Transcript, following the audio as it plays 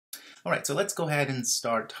All right, so let's go ahead and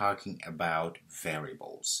start talking about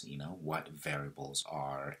variables. What variables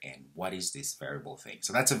are and what is this variable thing.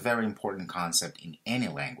 So that's a very important concept in any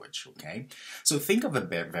language, okay? So think of a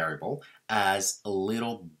variable as a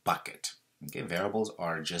little bucket, okay? Variables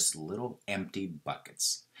are just little empty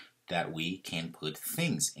buckets that we can put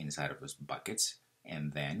things inside of those buckets,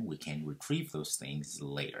 and then we can retrieve those things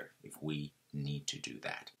later if we need to do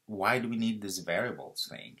that. Why do we need this variables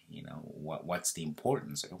thing? What's the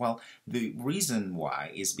importance? Well, the reason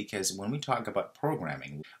why is because when we talk about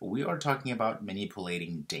programming, we are talking about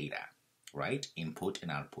manipulating data, right? Input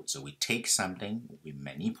and output. So we take something, we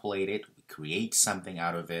manipulate it, we create something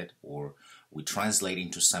out of it, or we translate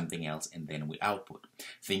into something else, and then we output.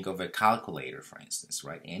 Think of a calculator, for instance,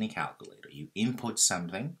 right? Any calculator. You input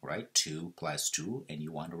something, right? 2 plus 2, and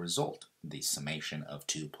you want a result. The summation of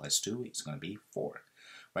 2 plus 2 is going to be 4,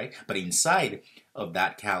 right? But inside of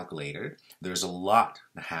that calculator, there's a lot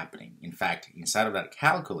happening. In fact, inside of that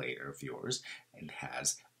calculator of yours, it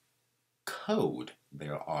has code.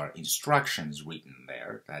 There are instructions written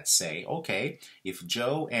there that say, okay, if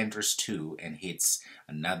Joe enters 2 and hits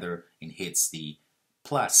the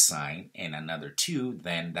plus sign and another 2,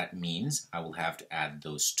 then that means I will have to add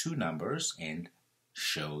those two numbers and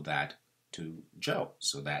show that to Joe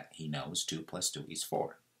so that he knows 2 plus 2 is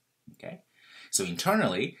 4. Okay? So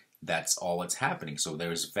internally, that's all that's happening. So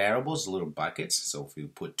there's variables, little buckets. So if you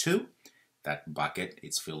put 2, that bucket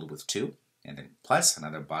is filled with 2. And then plus,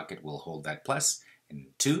 another bucket will hold that plus, and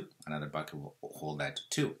 2, another bucket will hold that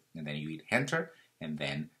 2. And then you hit enter, and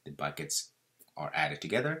then the buckets are added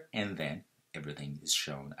together, and then everything is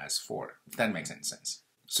shown as 4. If that makes any sense.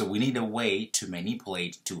 So we need a way to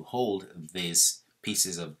manipulate, to hold these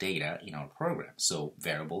pieces of data in our program. So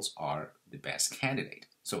variables are the best candidate.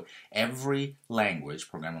 So every language,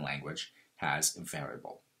 programming language, has a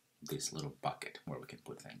variable, this little bucket where we can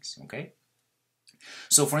put things, okay?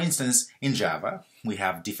 So for instance, in Java, we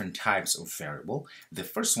have different types of variable. The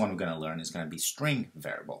first one we're going to learn is going to be string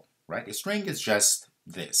variable, right? A string is just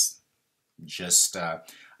this, just a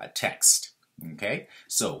text, okay?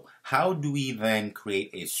 So how do we then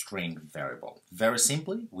create a string variable? Very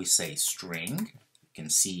simply, we say string. You can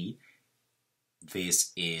see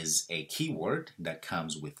this is a keyword that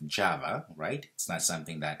comes with Java, right? It's not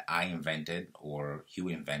something that I invented or you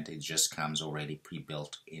invented. It just comes already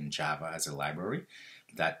pre-built in Java as a library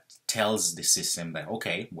that tells the system that,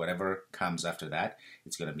 okay, whatever comes after that,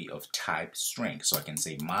 it's going to be of type string. So I can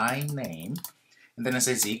say my name, and then it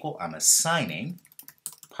says equal, I'm assigning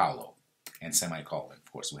Paulo, and semicolon.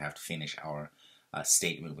 Of course, we have to finish our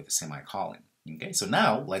statement with a semicolon. Okay, so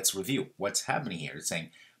now let's review what's happening here. It's saying,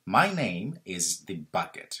 my name is the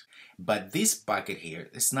bucket, but this bucket here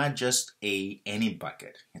is not just any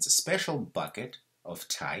bucket. It's a special bucket of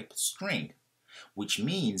type string, which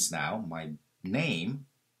means now my name,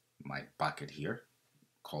 my bucket here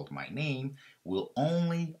called my name, will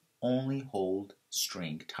only hold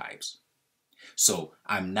string types. So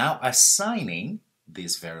I'm now assigning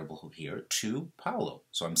this variable here to Paulo.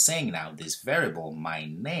 So I'm saying now this variable, my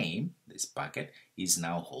name, this bucket, is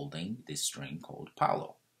now holding this string called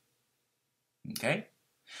Paulo. Okay,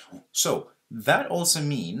 so that also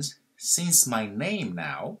means since my name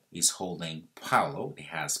now is holding Paulo, it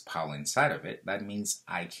has Paulo inside of it, that means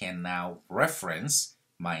I can now reference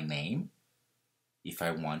my name if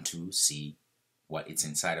I want to see what is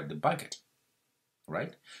inside of the bucket,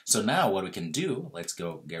 right? So now what we can do, let's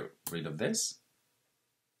go get rid of this.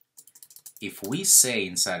 If we say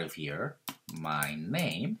inside of here, my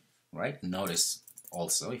name, right? Notice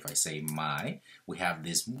also, if I say my, we have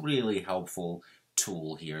this really helpful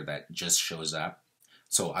tool here that just shows up.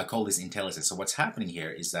 So I call this IntelliSense. So what's happening here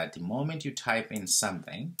is that the moment you type in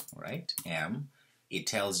something, right, it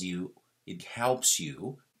tells you, it helps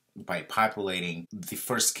you by populating the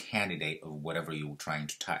first candidate of whatever you're trying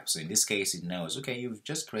to type. So in this case, it knows, okay, you've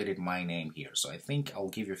just created my name here. So I think I'll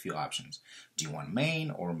give you a few options. Do you want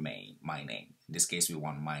main or main? My name. In this case, we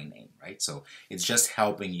want my name, right? So it's just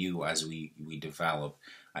helping you as we develop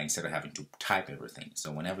instead of having to type everything.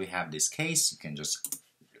 So whenever you have this case, you can just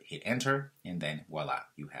hit enter and then voila,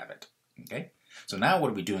 you have it, okay? So now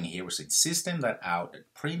what are we doing here? We're saying system.out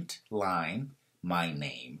print line my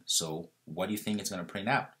name. So what do you think it's going to print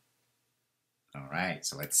out? All right,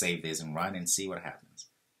 so let's save this and run and see what happens.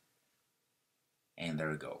 And there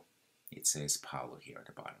we go. It says Paulo here at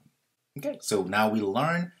the bottom. Okay, so now we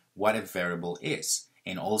learn what a variable is.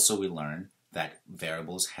 And also we learn that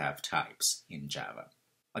variables have types in Java.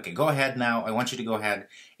 Okay, go ahead now. I want you to go ahead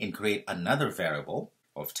and create another variable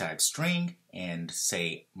of type string and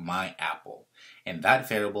say my apple. And that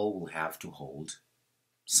variable will have to hold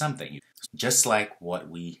something, just like what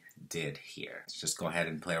we did here. Just go ahead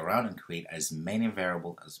and play around and create as many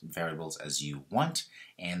variables as you want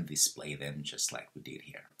and display them just like we did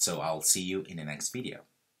here. So I'll see you in the next video.